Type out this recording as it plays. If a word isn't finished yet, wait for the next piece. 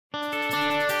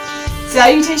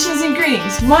Salutations and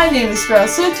greetings, my name is Sparrow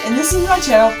Swift and this is my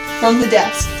channel, From the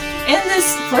Desk. In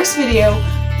this first video,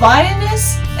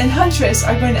 Lioness and Huntress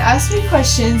are going to ask me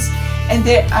questions and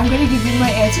I'm going to give you my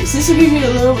answers. This will give you a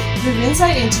little bit of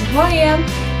insight into who I am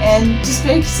and just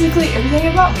basically everything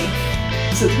about me.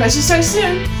 So the questions start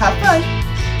soon, have fun!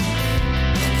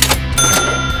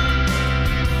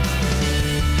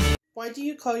 Why do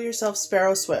you call yourself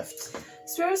Sparrow Swift?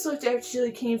 Sparrow Swift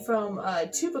actually came from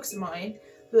two books of mine.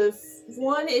 The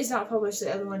one is not published,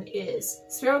 the other one is.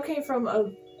 Sparrow came from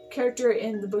a character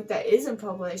in the book that isn't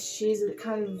published. She's a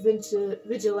kind of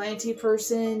vigilante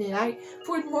person, and I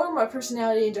poured more of my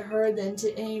personality into her than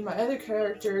to any of my other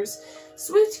characters.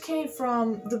 Swift came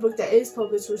from the book that is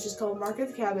published, which is called Mark of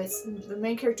the Cabots. The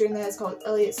main character in that is called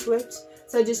Elliot Swift,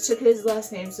 so I just took his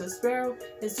last name, so Sparrow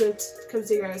and Swift comes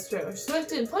together as Sparrow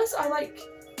Swift, and plus I like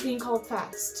being called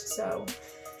fast, so...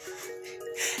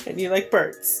 And you like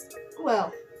birds.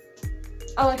 Well,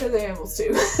 I like other animals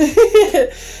too.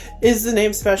 Is the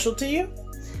name special to you?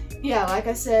 Yeah, like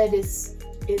I said, it's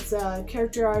a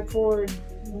character I poured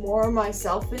more of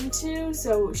myself into,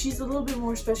 so she's a little bit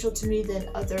more special to me than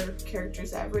other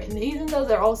characters I've written. Even though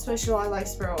they're all special, I like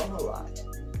Sparrow a whole lot.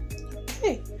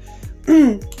 Okay.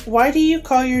 Why do you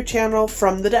call your channel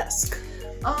From the Desk?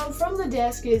 From the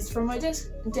Desk is from my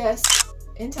desk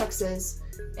in Texas,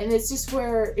 and it's just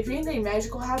where if anything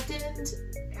magical happened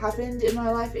in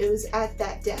my life, it was at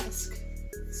that desk.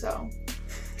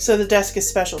 So the desk is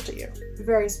special to you?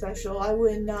 Very special. I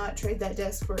would not trade that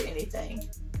desk for anything.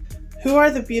 Who are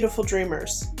the beautiful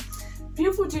dreamers?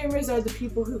 Beautiful dreamers are the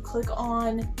people who click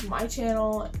on my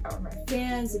channel, are my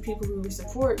fans, the people who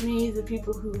support me, the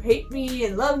people who hate me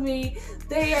and love me.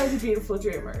 They are the beautiful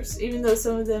dreamers. Even though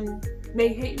some of them may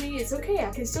hate me, it's okay. I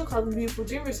can still call them beautiful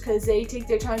dreamers because they take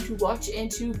their time to watch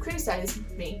and to criticize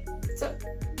me.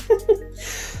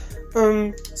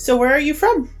 So where are you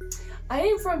from? I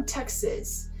am from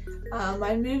Texas.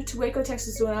 I moved to Waco,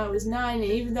 Texas when I was 9,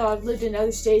 and even though I've lived in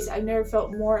other states, I've never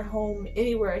felt more at home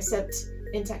anywhere except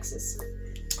in Texas.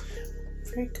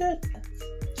 Very good.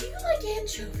 Do you like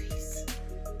anchovies?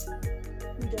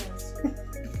 Who does?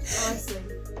 Honestly,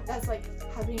 that's like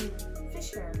having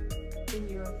fish hair in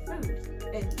your food,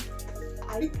 and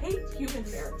I hate human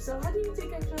hair, so how do you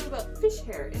think I feel about fish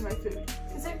hair in my food?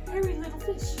 Because they're hairy little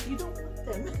fish, you don't want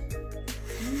them.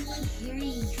 You want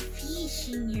hairy fish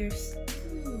in your stew.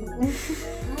 No,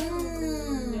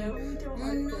 we don't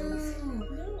like those.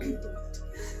 No, we don't.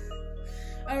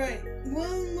 Alright,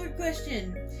 one more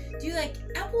question. Do you like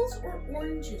apples or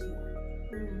oranges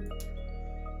more?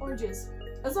 Oranges.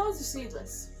 As long as they're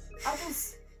seedless.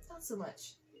 Apples, not so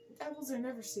much. Apples are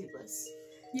never seedless.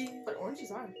 Yeah. But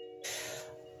oranges are.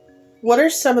 What are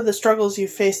some of the struggles you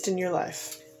faced in your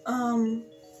life?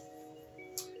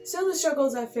 Some of the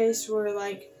struggles I faced were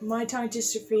like myotonic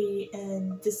dystrophy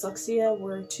and dyslexia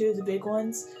were two of the big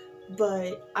ones,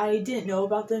 but I didn't know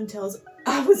about them until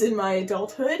I was in my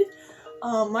adulthood.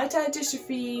 Myotonic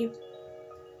dystrophy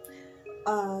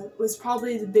was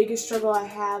probably the biggest struggle I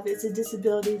have. It's a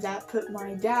disability that put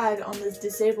my dad on the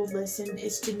disabled list, and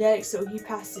it's genetic, so he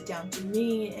passed it down to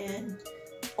me and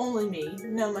only me.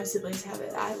 None of my siblings have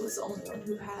it. I was the only one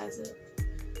who has it.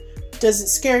 Does it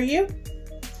scare you?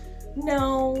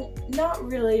 No, not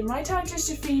really. Myotonic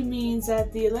dystrophy means that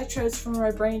the electrodes from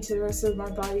my brain to the rest of my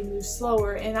body move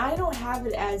slower, and I don't have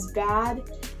it as bad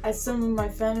as some of my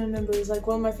family members. Like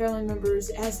one of my family members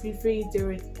has to be free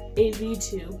through an AV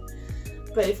tube.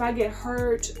 But if I get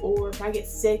hurt or if I get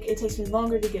sick, it takes me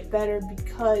longer to get better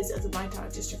because of the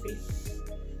myotonic dystrophy.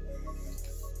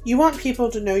 You want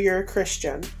people to know you're a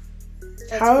Christian.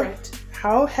 That's correct.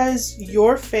 How has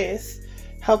your faith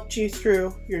helped you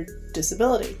through your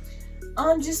disability?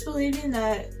 Just believing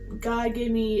that God gave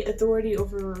me authority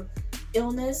over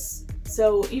illness.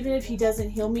 So even if he doesn't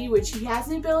heal me, which he has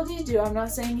the ability to do, I'm not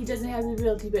saying he doesn't have the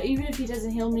ability, but even if he doesn't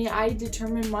heal me, I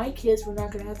determine my kids were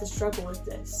not going to have to struggle with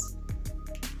this.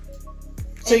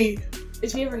 So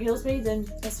if he ever heals me, then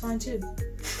that's fine too.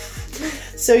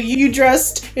 So you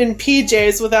dressed in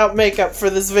PJs without makeup for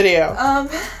this video?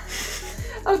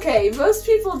 Okay, most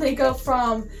people, they go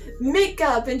from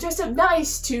makeup and dress up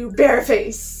nice to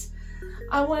bareface.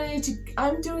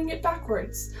 I'm doing it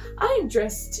backwards. I'm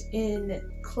dressed in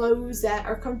clothes that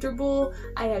are comfortable.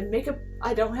 I have makeup.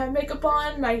 I don't have makeup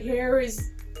on. My hair is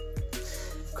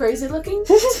crazy looking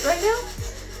right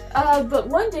now. But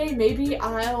one day maybe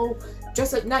I'll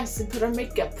dress up nice and put on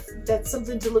makeup. That's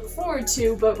something to look forward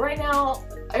to. But right now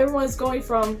everyone's going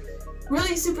from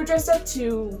really super dressed up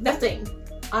to nothing.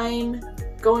 I'm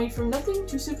going from nothing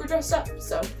to super dressed up.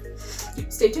 So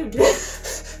stay tuned.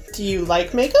 Do you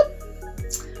like makeup?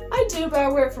 I do, but I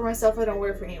wear it for myself. I don't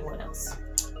wear it for anyone else.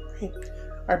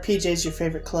 Are PJs your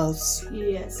favorite clothes?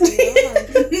 Yes,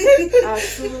 they are.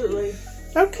 Absolutely.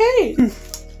 Okay.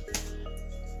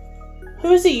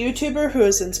 Who is a YouTuber who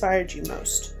has inspired you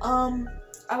most?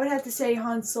 I would have to say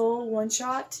Han Soul One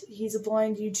Shot. He's a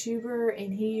blind YouTuber,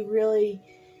 and he really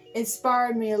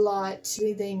inspired me a lot.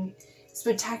 Anything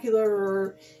spectacular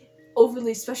or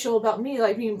overly special about me,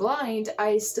 like being blind,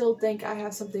 I still think I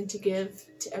have something to give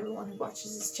to everyone who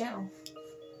watches this channel.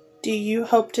 Do you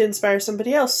hope to inspire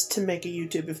somebody else to make a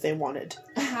YouTube if they wanted?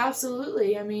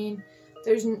 Absolutely. I mean,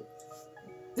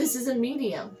 this is a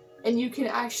medium, and you can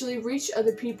actually reach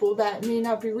other people that may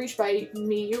not be reached by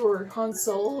me or Han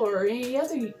Soul or any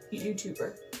other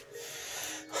YouTuber.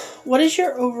 What is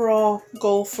your overall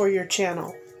goal for your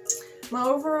channel? My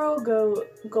overall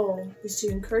goal is to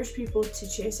encourage people to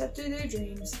chase after their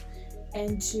dreams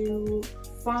and to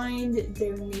find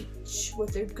their niche,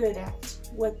 what they're good at,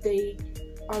 what they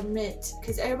are meant.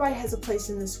 Because everybody has a place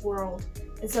in this world,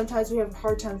 and sometimes we have a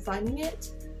hard time finding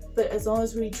it. But as long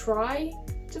as we try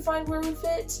to find where we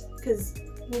fit, because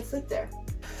we'll fit there.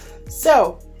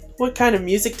 So, what kind of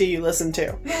music do you listen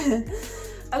to?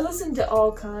 I listen to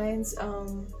all kinds.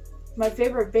 My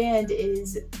favorite band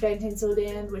is Bangtan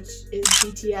Sodan, which is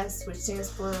BTS, which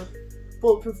stands for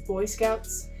Bulletproof Boy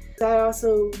Scouts. I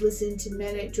also listen to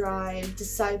Manic Drive,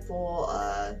 Disciple,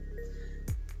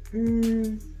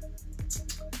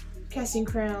 Casting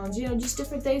Crowns, just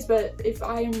different things. But if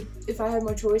I have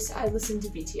my choice, I listen to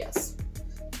BTS.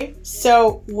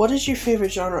 So, what is your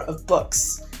favorite genre of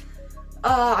books?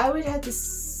 I would have to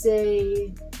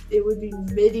say it would be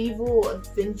medieval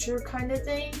adventure kind of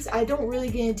things. I don't really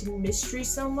get into mystery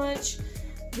so much.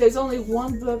 There's only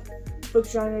one book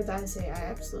genre that I say I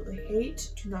absolutely hate.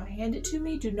 Do not hand it to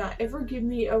me. Do not ever give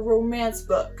me a romance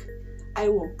book. I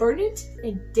will burn it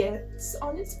and dance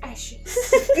on its ashes.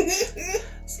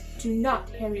 Do not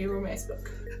hand me a romance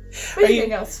book. But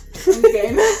anything else on the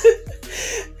game.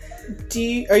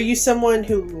 Are you someone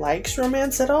who likes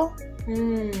romance at all?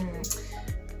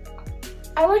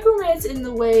 I like romance in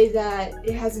the way that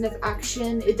it has enough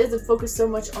action. It doesn't focus so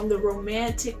much on the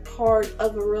romantic part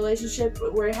of a relationship,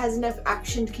 but where it has enough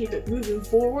action to keep it moving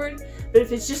forward. But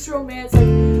if it's just romance, like, I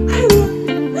love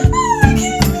you, oh, I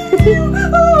can't stand you, oh, I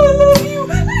love you,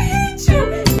 I hate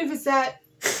you. If it's that,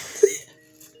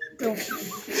 don't.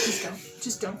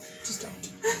 Just don't.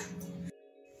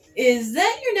 Is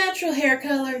that your natural hair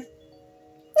color?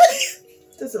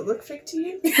 Does it look fake to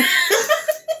you?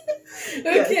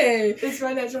 Okay. Yes, it's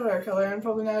my natural hair color. I'm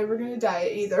probably not ever going to dye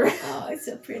it either. Oh, it's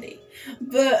so pretty.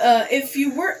 But if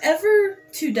you were ever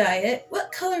to dye it, what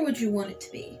color would you want it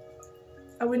to be?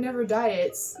 I would never dye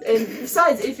it. And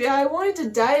besides, if I wanted to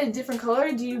dye it a different color,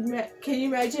 can you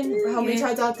imagine how many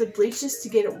times I have to bleach this to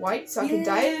get it white so I can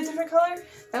dye it a different color?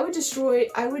 That would destroy.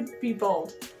 I would be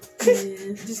bald.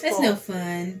 That's bald. no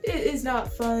fun. It is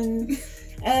not fun.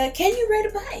 Can you ride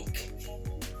a bike?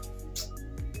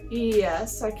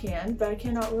 Yes, I can, but I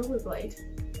cannot rollerblade.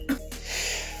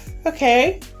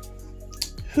 Okay.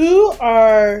 Who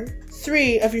are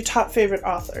 3 of your top favorite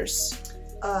authors?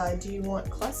 Do you want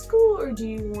classical or do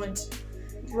you want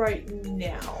right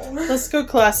now? Let's go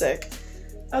classic.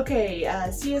 Okay,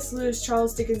 C.S. Lewis,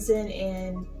 Charles Dickinson,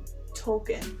 and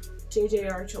Tolkien.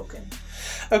 J.J.R. Tolkien.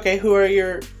 Okay, who are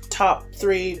your top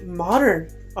 3 modern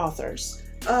authors?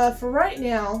 For right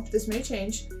now, this may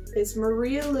change. It's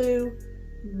Maria Liu,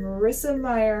 Marissa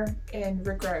Meyer, and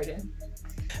Rick Riordan.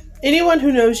 Anyone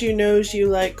who knows you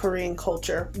like Korean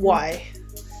culture. Why?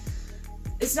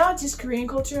 It's not just Korean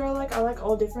culture I like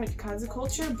all different kinds of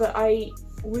culture, but I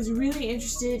was really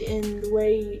interested in the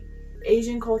way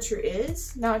Asian culture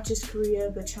is, not just Korea,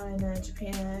 but China,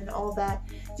 Japan, all that,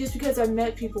 just because I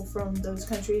met people from those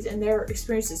countries and their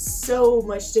experience is so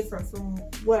much different from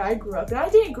what I grew up in. I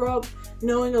didn't grow up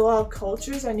knowing a lot of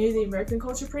cultures. I knew the American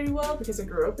culture pretty well because I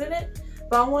grew up in it,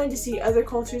 but I wanted to see other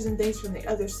cultures and things from the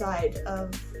other side of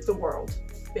the world,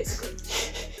 basically.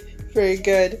 Very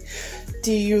good.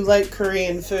 Do you like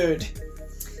Korean food?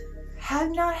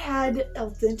 Have not had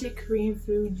authentic Korean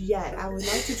food yet. I would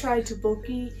like to try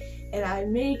tteokbokki, and I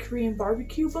made Korean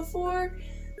barbecue before,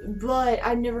 but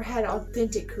I've never had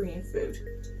authentic Korean food.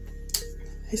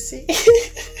 I see.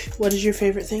 What is your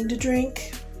favorite thing to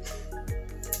drink?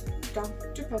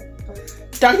 Dr. Pepper.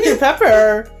 Dr.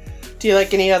 Pepper! Do you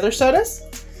like any other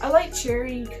sodas? I like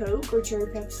cherry Coke or cherry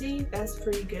Pepsi. That's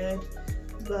pretty good.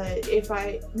 But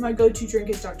my go-to drink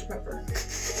is Dr. Pepper.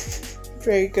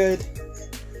 Very good.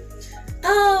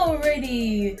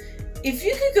 Alrighty. If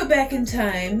you could go back in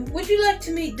time, would you like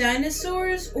to meet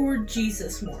dinosaurs or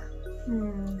Jesus more?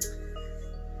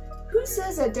 Who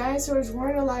says that dinosaurs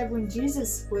weren't alive when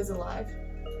Jesus was alive?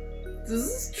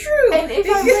 This is true. And if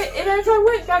I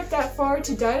went back that far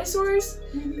to dinosaurs,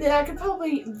 then I could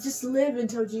probably just live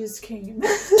until Jesus came.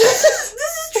 This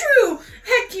is true.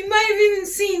 Heck, you might have even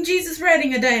seen Jesus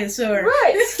riding a dinosaur.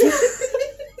 Right.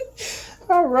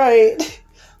 All right.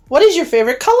 What is your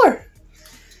favorite color?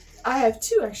 I have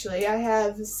two, actually. I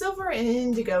have silver and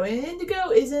indigo. And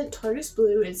indigo isn't TARDIS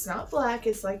blue. It's not black.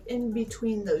 It's like in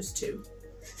between those two.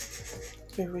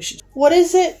 Maybe we should. What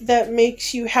is it that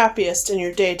makes you happiest in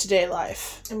your day-to-day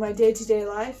life? In my day-to-day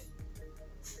life,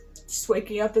 just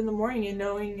waking up in the morning and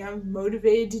knowing I'm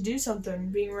motivated to do something,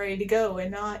 being ready to go,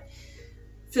 and not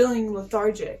feeling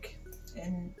lethargic,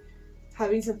 and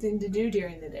having something to do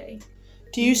during the day.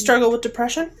 Do you struggle with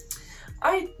depression?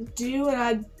 I do, and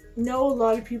I know a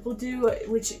lot of people do,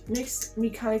 which makes me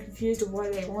kind of confused of why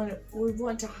they would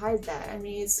want to hide that. I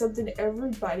mean, it's something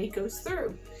everybody goes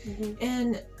through. Mm-hmm.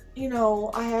 And, you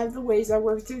know, I have the ways I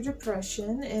work through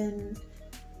depression, and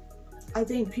I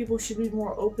think people should be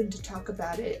more open to talk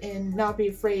about it and not be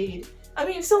afraid. I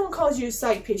mean, if someone calls you a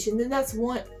psych patient, then that's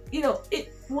one, you know,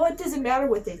 what does it matter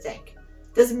what they think?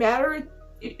 Does it matter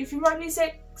if you might be a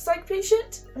psych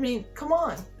patient? I mean, come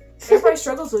on. Everybody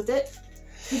struggles with it.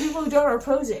 The people who don't are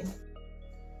opposing.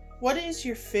 What is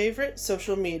your favorite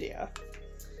social media?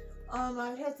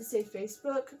 I'd have to say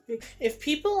Facebook. If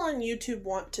people on YouTube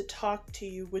want to talk to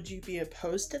you, would you be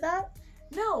opposed to that?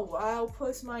 No, I'll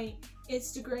post my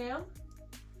Instagram.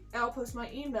 I'll post my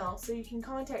email so you can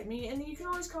contact me, and you can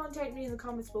always contact me in the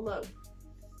comments below.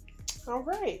 All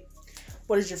right.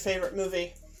 What is your favorite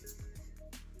movie?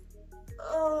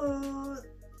 Oh,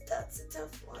 that's a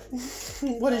tough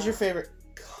one. What is your favorite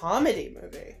comedy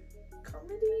movie?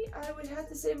 Comedy? I would have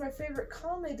to say my favorite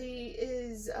comedy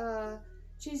is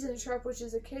Cheese in a Trap, which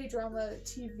is a K-drama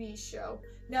TV show.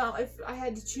 Now, if I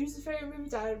had to choose a favorite movie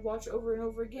that I'd watch over and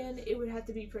over again, it would have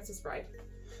to be Princess Bride.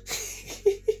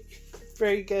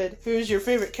 Very good. Who's your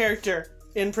favorite character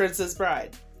in Princess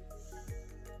Bride?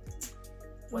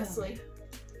 Wesley.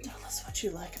 Tell us what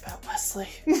you like about Wesley.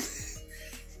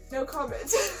 No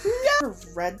comment. Never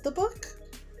read the book?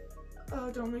 Oh,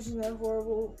 don't mention that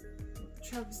horrible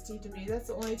travesty to me. That's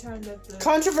the only time that the...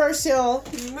 Controversial.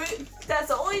 That's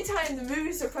the only time the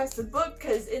movie surpassed the book,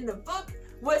 because in the book,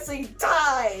 Wesley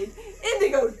died!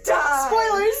 Indigo died!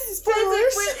 Spoilers!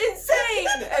 Fezzik went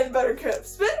insane! And Buttercup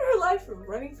spent her life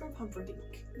running from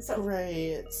Humperdinck. So,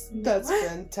 Great. That's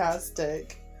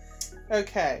fantastic.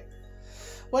 Okay.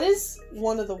 What is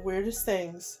one of the weirdest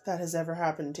things that has ever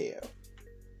happened to you?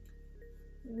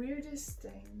 weirdest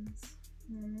things.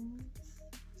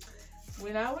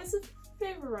 When I was a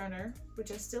paper runner,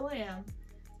 which I still am,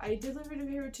 I delivered a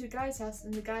paper to a guy's house,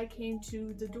 and the guy came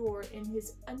to the door in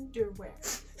his underwear.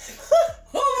 Oh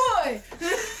boy!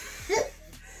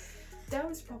 That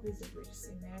was probably the weirdest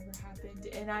thing that ever happened,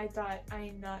 and I thought, I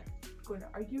am not going to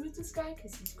argue with this guy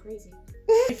because he's crazy.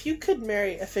 If you could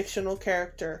marry a fictional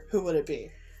character, who would it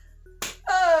be?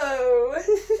 Oh!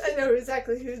 I know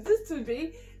exactly who this would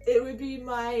be. It would be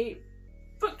my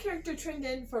book character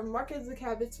Trendon from Market of the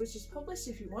Cabots, which is published.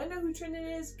 If you want to know who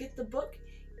Trendon is, get the book.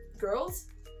 Girls,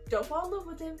 don't fall in love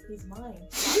with him. He's mine.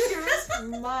 Yours,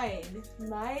 mine.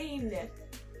 Mine.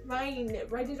 Mine.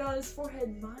 Write it on his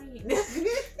forehead. Mine.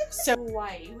 So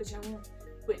Hawaii, which I won't.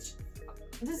 Which,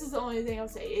 this is the only thing I'll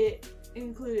say. It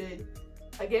included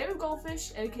a game of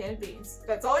goldfish and a can of beans.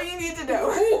 That's all you need to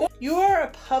know. you are a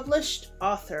published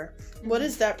author. What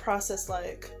is that process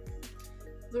like?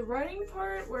 The writing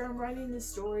part, where I'm writing the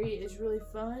story, is really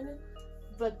fun,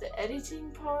 but the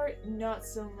editing part, not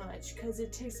so much, because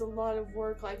it takes a lot of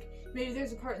work. Like, maybe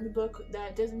there's a part in the book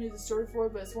that doesn't move the story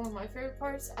forward, but it's one of my favorite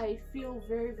parts. I feel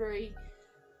very, very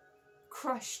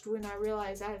crushed when I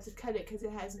realize I have to cut it because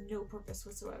it has no purpose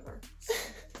whatsoever.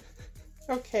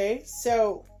 Okay,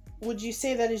 so would you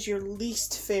say that is your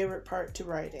least favorite part to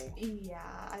writing? Yeah,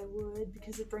 I would,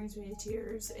 because it brings me to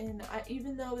tears. And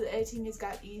even though the editing has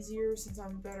got easier since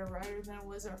I'm a better writer than I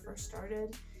was when I first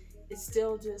started, it's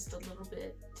still just a little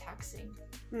bit taxing.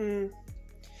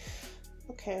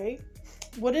 Okay.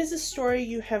 What is a story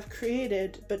you have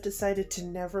created but decided to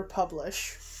never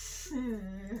publish?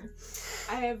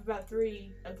 I have about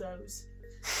 3 of those.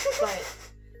 But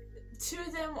 2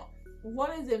 of them,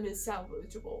 one of them is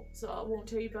salvageable, so I won't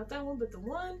tell you about that one, but the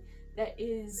one that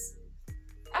is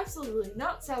absolutely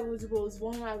not salvageable is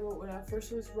one I wrote when I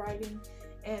first was writing,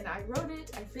 and I wrote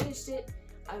it, I finished it,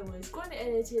 I was going to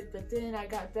edit it, but then I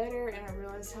got better and I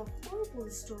realized how horrible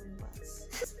the story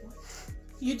was.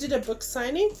 You did a book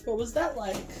signing? What was that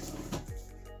like?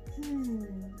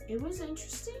 It was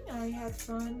interesting. I had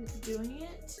fun doing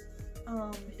it.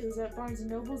 It was at Barnes &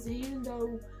 Noble's, and even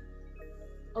though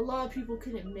a lot of people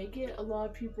couldn't make it. A lot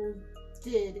of people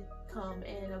did come,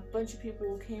 and a bunch of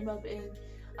people came up, and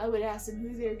I would ask them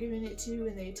who they were giving it to,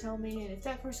 and they'd tell me, and if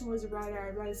that person was a writer,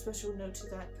 I'd write a special note to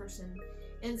that person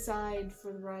inside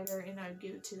for the writer, and I'd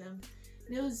give it to them.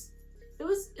 And it was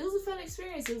a fun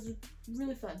experience. It was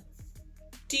really fun.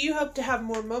 Do you hope to have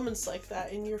more moments like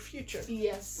that in your future?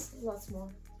 Yes, lots more.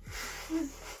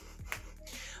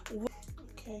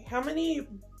 Okay, how many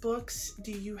books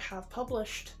do you have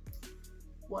published?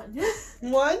 One.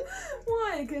 One?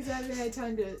 One, because I haven't had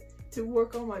time to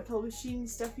work on my publishing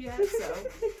stuff yet, so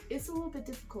it's a little bit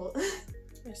difficult.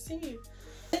 I see.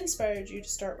 What inspired you to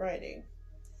start writing?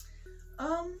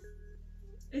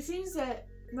 It seems that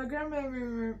my grandma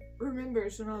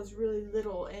remembers when I was really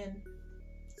little, and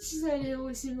she said it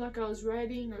always seemed like I was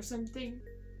writing or something.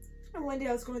 And one day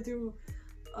I was going through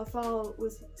a file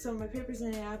with some of my papers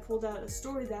in it, and I pulled out a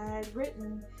story that I had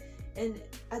written, and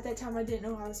at that time I didn't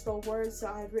know how to spell words, so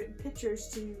I had written pictures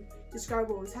to describe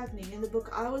what was happening. In the book,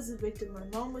 I was the victim, my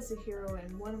mom was the hero,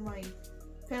 and one of my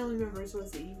family members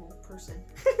was the evil person.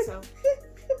 So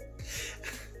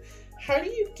how do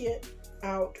you get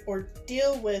out or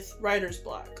deal with writer's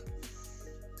block?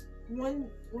 One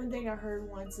thing I heard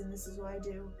once, and this is what I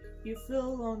do: you feel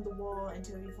along the wall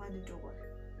until you find a door.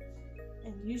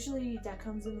 And usually that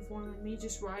comes in the form of me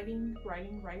just writing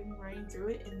through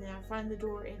it, and then I find the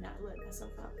door and I let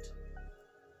myself out.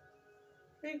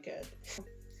 Very good.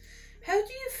 How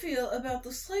do you feel about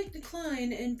the slight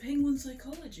decline in penguin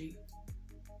psychology?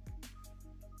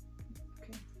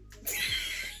 Okay.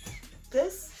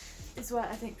 This is what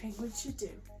I think penguins should do.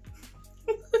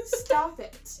 Stop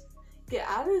it. Get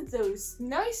out of those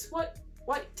nice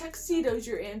white tuxedos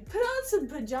you're in, put on some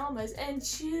pajamas, and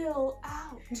chill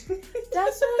out.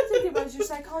 That's what I think about your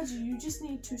psychology. You just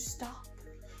need to stop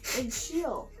and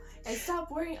chill and stop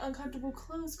wearing uncomfortable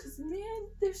clothes, because man,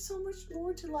 there's so much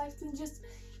more to life than just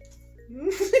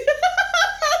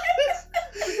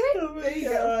Oh my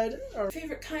god.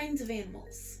 Favorite kinds of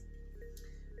animals?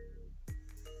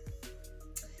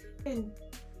 in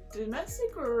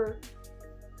domestic or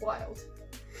wild?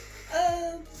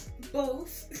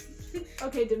 Both.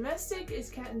 Okay, domestic is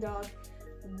cat and dog.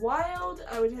 Wild,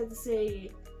 I would have to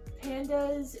say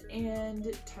pandas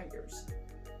and tigers.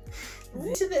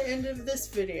 To the end of this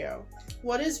video,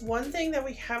 what is one thing that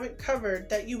we haven't covered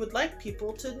that you would like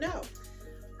people to know?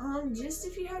 Just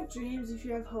if you have dreams, if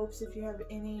you have hopes, if you have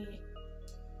any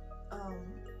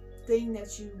thing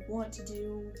that you want to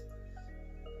do,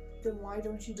 then why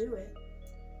don't you do it?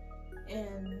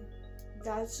 And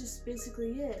that's just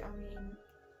basically it. I mean,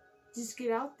 just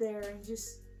get out there and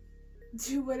just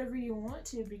do whatever you want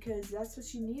to, because that's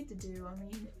what you need to do. I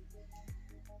mean,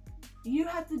 you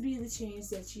have to be the change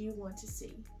that you want to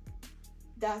see.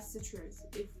 That's the truth.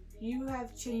 If you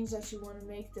have change that you want to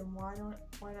make, then why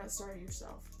not start it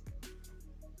yourself?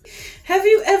 Have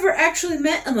you ever actually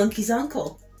met a monkey's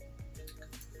uncle?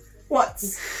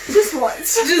 Once. Just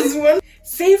once. Just one.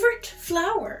 Favorite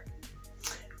flower?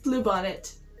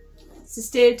 Bluebonnet. It's the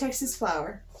state of Texas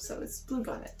flower, so it's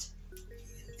bluebonnet.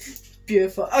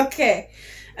 Beautiful. Okay.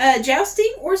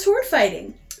 Jousting or sword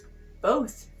fighting?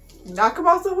 Both. Knock him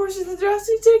off the horse with the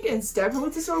jousting stick and stab him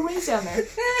with the sword when he's down there.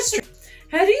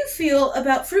 How do you feel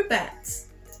about fruit bats?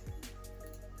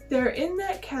 They're in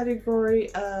that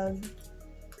category of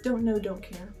don't know, don't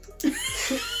care.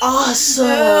 Awesome!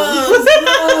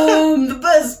 The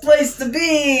best place to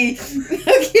be!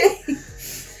 Okay.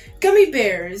 Gummy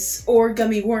bears or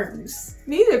gummy worms?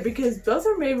 Neither, because both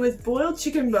are made with boiled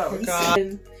chicken bones.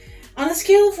 God. On a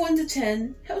scale of 1 to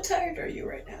 10, how tired are you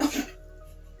right now?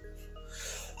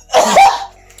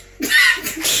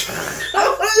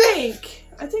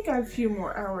 I think I have a few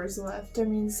more hours left. I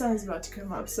mean, the sun's about to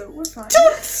come up, so we're fine.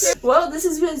 Well, this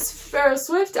has been Sparrow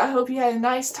Swift. I hope you had a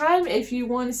nice time. If you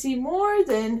want to see more,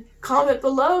 then comment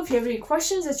below. If you have any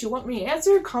questions that you want me to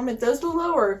answer, comment those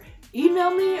below, or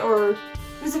email me, or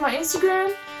visit my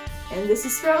Instagram. And this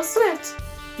is Sparrow Swift.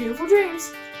 Beautiful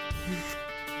dreams.